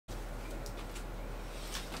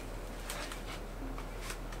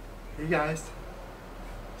Hey guys,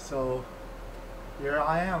 so here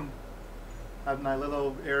I am at my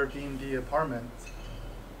little Airbnb apartment.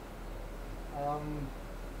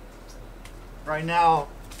 Right now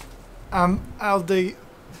I'm out the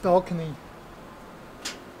balcony.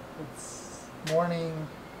 It's morning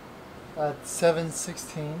at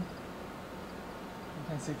 7:16. You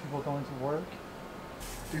can see people going to work.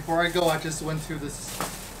 Before I go, I just went to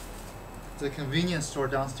the convenience store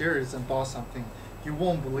downstairs and bought something. You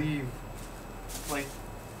won't believe like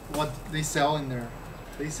what they sell in there.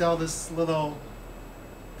 They sell this little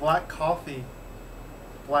black coffee,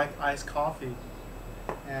 black iced coffee,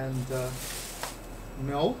 and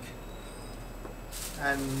milk,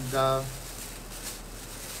 and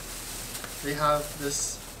they have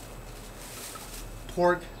this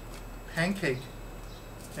pork pancake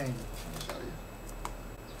thing. Let me show you.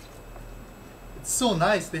 It's so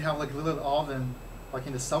nice. They have like a little oven, like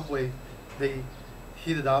in the subway. They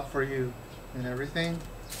heat it up for you and everything.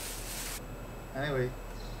 Anyway,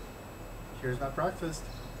 here's my breakfast.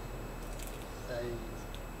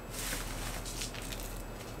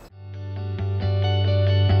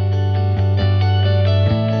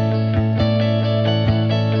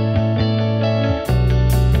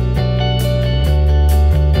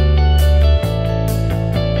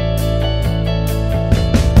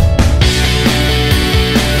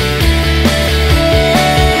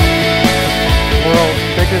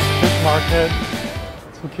 Market,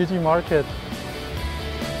 Tsukiji Market,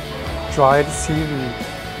 dried seaweed.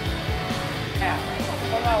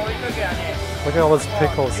 Look at all those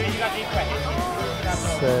pickles.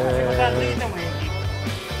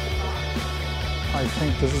 I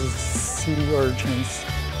think this is sea urchins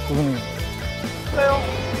blooming.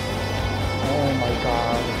 Oh my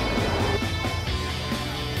god.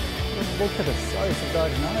 Look at the size of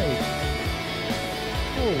that knife.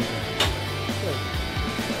 Holy shit.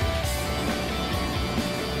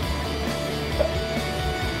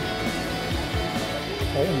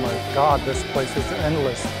 Oh my god, this place is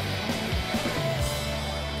endless.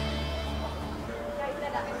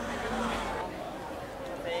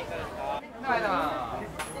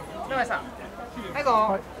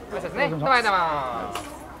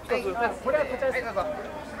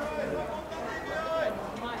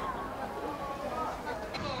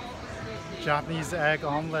 Japanese egg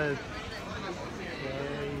omelet.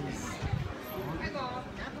 Yes.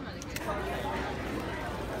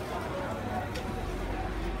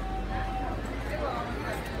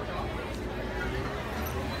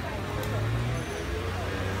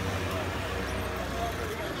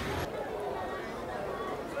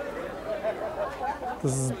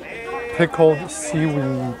 This is pickled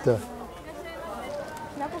seaweed.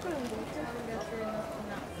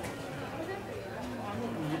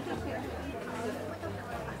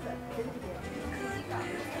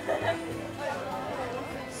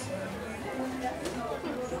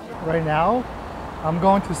 Right now, I'm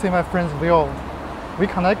going to see my friend Leo. We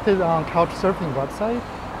connected on Couchsurfing website,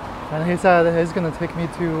 and he said he's gonna take me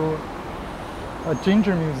to a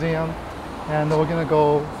ginger museum, and we're gonna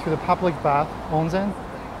go to the public bath, onsen.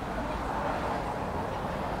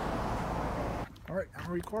 All right,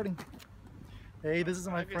 I'm recording. Hey, this is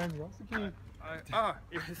my friend Yosuke.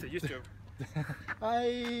 Yes, YouTube.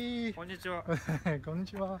 Hi. Konnichiwa.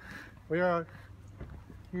 Konnichiwa. We are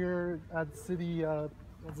here at city.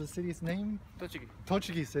 What's the city's name? Tochigi.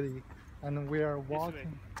 Tochigi City, and we are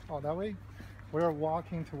walking. Oh, that way. We are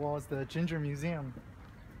walking towards the Ginger Museum.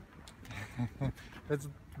 It's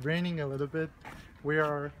raining a little bit. We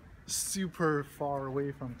are super far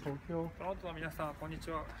away from Tokyo.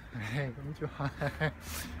 Hey, konnichiwa.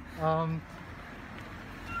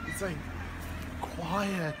 It's like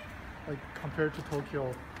quiet, like compared to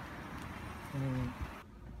Tokyo.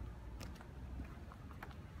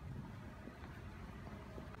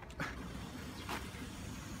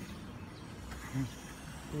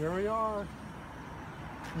 Here we are,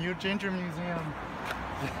 New Ginger Museum.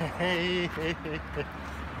 Hey, hey, hey, hey.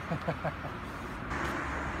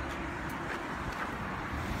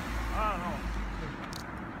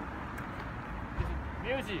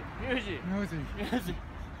 Music.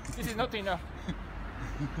 This is not enough.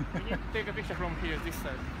 We need to take a picture from here, this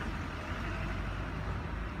side.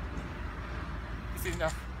 This is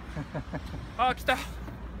enough. Kita!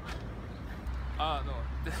 No.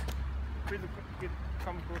 Please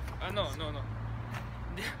come close. No.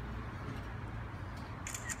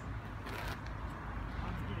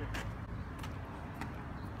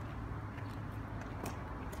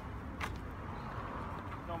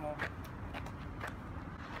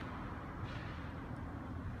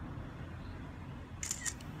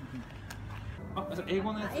英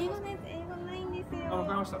語ないんです。ですよ。あ、わ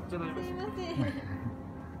かりました。じゃあ大丈夫です。すみません。す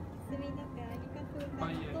みません、ありがとうござ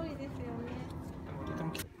います。遠いですよね。とて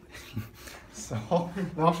も So,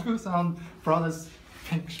 Roscoe-san brought us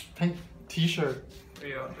pink T-shirt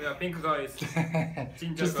Yeah, pink guys.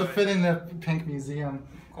 Ginger just to guy. fit in the pink museum.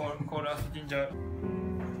 Call us ginger.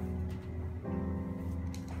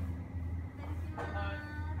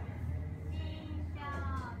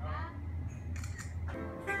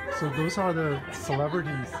 So those are the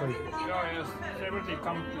celebrities, like Yeah, yes. Celebrity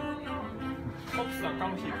come to. Pop star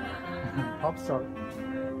come here. pop star.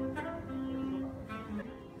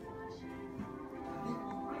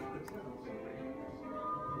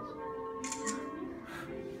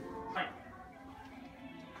 Hi.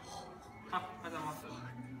 あ、ありがとうございます。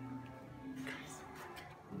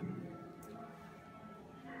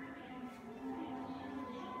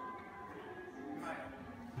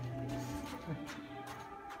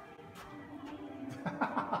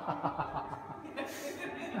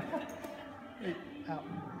Wait, ow,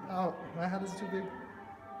 ow, my head is too big.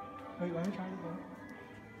 Wait, let me try it again.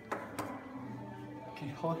 Can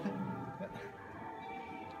you hold it?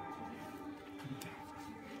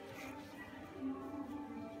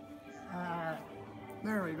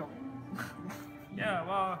 There we go. Yeah,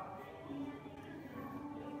 well.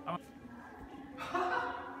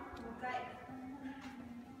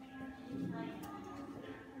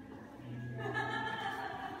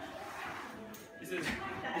 This is.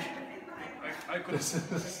 I could. This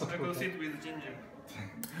is so I could sit with ginger.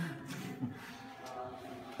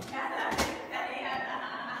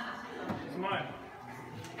 Smile.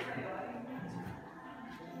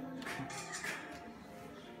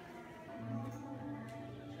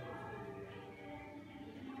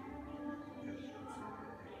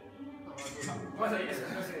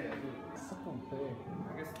 So big.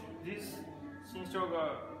 I guess this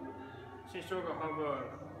Shinshoga have a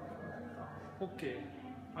hockey,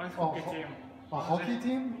 ice hockey team. A hockey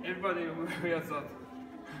team? Everybody wears that.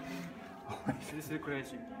 This is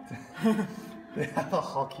crazy. They have a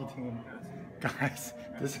hockey team. Guys,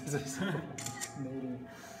 this is fascinating.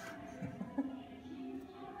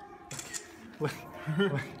 look,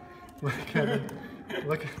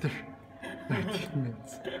 look at their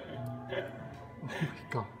teammates. Oh my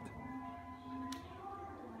god.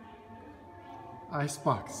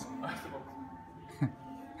 Icebox. Look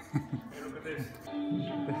at this.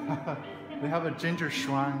 They have a ginger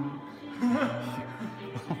shrine. Oh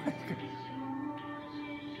my god.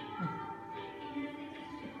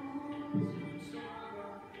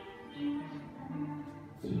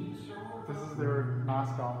 This is their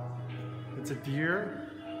mascot. It's a deer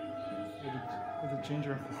with a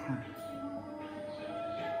ginger horn.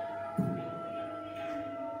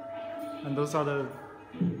 And those are the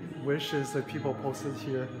wishes that people posted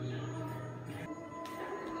here.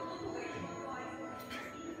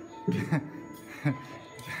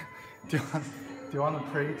 do you want to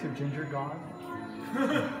pray to Ginger God?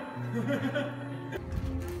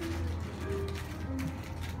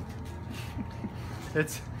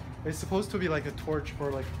 It's supposed to be like a torch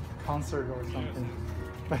for like concert or something,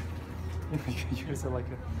 but you know, you can use it like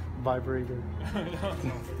a vibrator.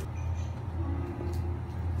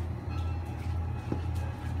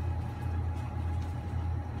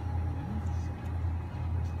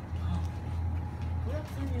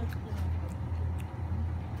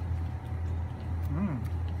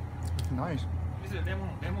 Nice. This is lemon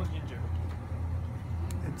ginger.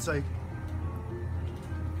 It's like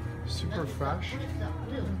super fresh,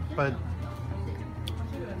 but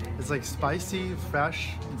it's like spicy,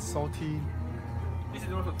 fresh, and salty. This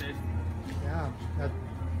is also tasty. Yeah,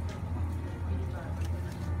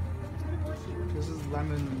 this is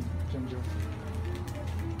lemon ginger.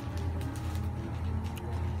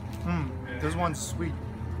 This one's sweet,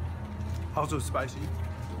 also spicy.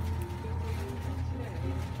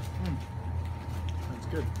 That's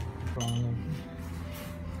good.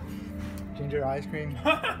 Ginger ice cream.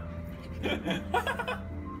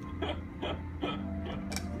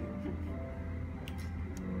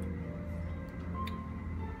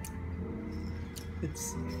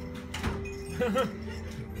 It's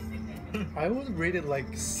I would rate it like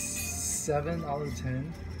 7 out of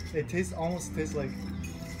 10. It almost tastes like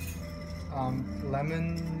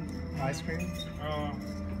lemon ice cream.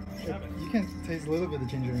 You can taste a little bit of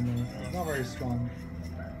ginger in there. It's not very strong.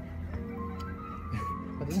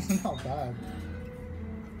 But this is not bad.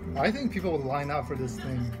 I think people would line up for this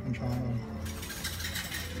thing in Toronto.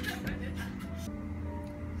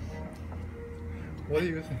 What do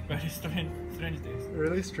you think? Very strange taste.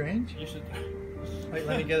 Really strange? You should. Like,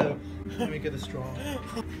 let me get a straw.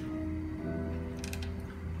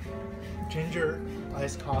 ginger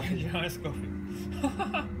iced coffee. Nice coffee.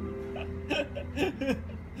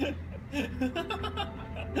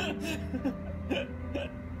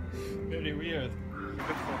 Very weird.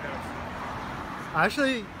 Good for health.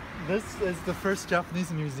 Actually, this is the first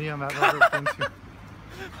Japanese museum I've ever been to.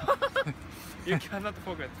 You cannot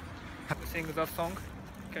forget. Sing that song.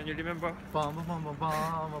 Can you remember? Bum, bum, bum, bum,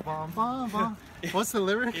 bum, bum, bum. What's the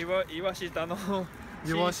lyric? 岩下の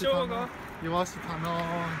新岩生下の姜。岩下の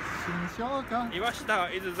新生姜。岩下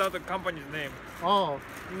is that company's name. Oh,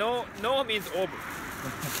 No means of.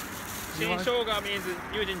 新生姜 means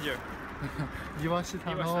new ginger. 岩下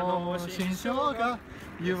の新生姜。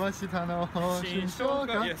岩下の新生姜。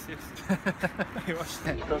Yes, yes. 岩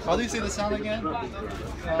下。 How do you say the sound again?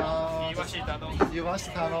 岩下の岩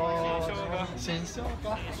下の新生姜。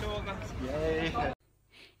Yay.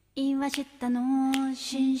 岩下の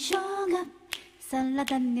新生姜、サラ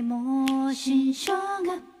ダにも新生姜、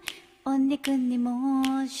お肉に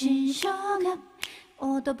も新生姜、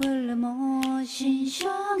オードブルも新生姜、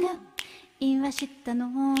岩下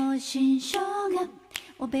の新生姜、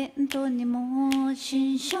お弁当にも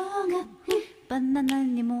新生姜、バナナ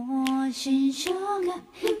にも新生姜、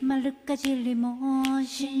丸かじりも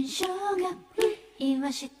新生姜、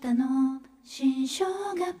岩下の新生姜、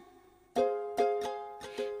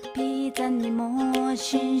ピザにも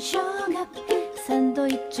新生姜、サンド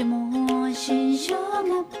イッチも新生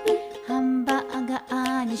姜、ハンバーガ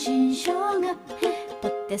ーに新生姜、ポ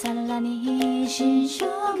テサラに新生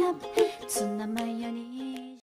姜、ツナマヨ